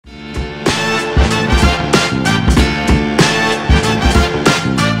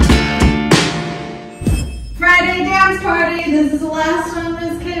this is the last time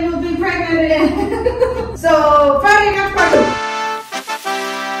Miss Kay will be pregnant again. So, Friday next party.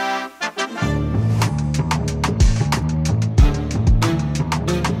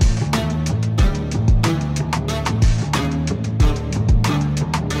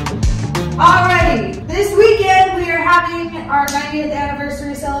 Alrighty, this weekend we are having our 90th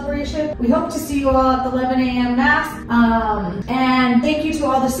anniversary celebration. We hope to see you all at the 11 a.m. Mass. And thank you to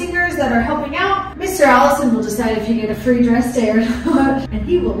all the singers that are helping out. Mr. Allison will decide if you get a free dress day or not, and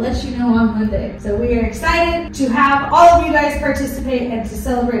he will let you know on Monday. So we are excited to have all of you guys participate and to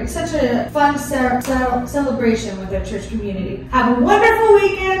celebrate such a fun celebration with our church community. Have a wonderful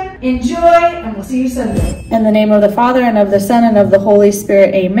weekend, enjoy, and we'll see you Sunday. In the name of the Father, and of the Son, and of the Holy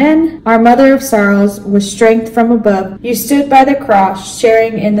Spirit, amen. Our Mother of Sorrows, with strength from above, you stood by the cross,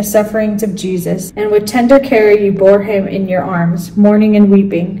 sharing in the sufferings of Jesus, and with tender care you bore him in your arms, mourning and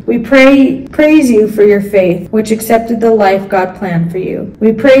weeping. We praise you for your faith, which accepted the life God planned for you.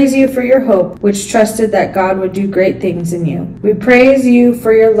 We praise you for your hope, which trusted that God would do great things in you. We praise you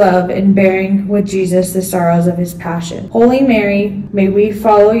for your love in bearing with Jesus the sorrows of his passion. Holy Mary, may we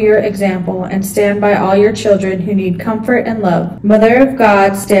follow your example and stand by all your children who need comfort and love. Mother of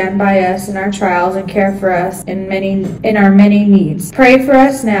God, stand by us in our trials and care for us in our many needs. Pray for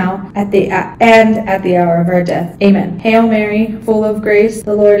us now at the hour of our death. Amen. Hail Mary, full of grace,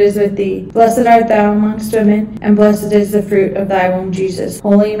 the Lord is with thee. Blessed art thou amongst women, and blessed is the fruit of thy womb, Jesus.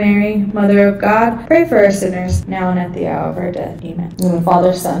 Holy Mary, Mother of God, pray for us sinners, now and at the hour of our death. Amen. In the name of the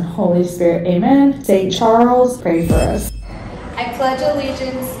Father, Son, Holy Spirit. Amen. Saint Charles, pray for us. I pledge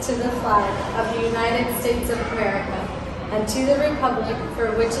allegiance to the flag of the United States of America and to the republic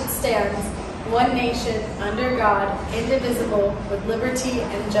for which it stands, one nation, under God, indivisible, with liberty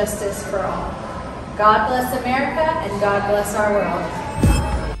and justice for all. God bless America, and God bless our world.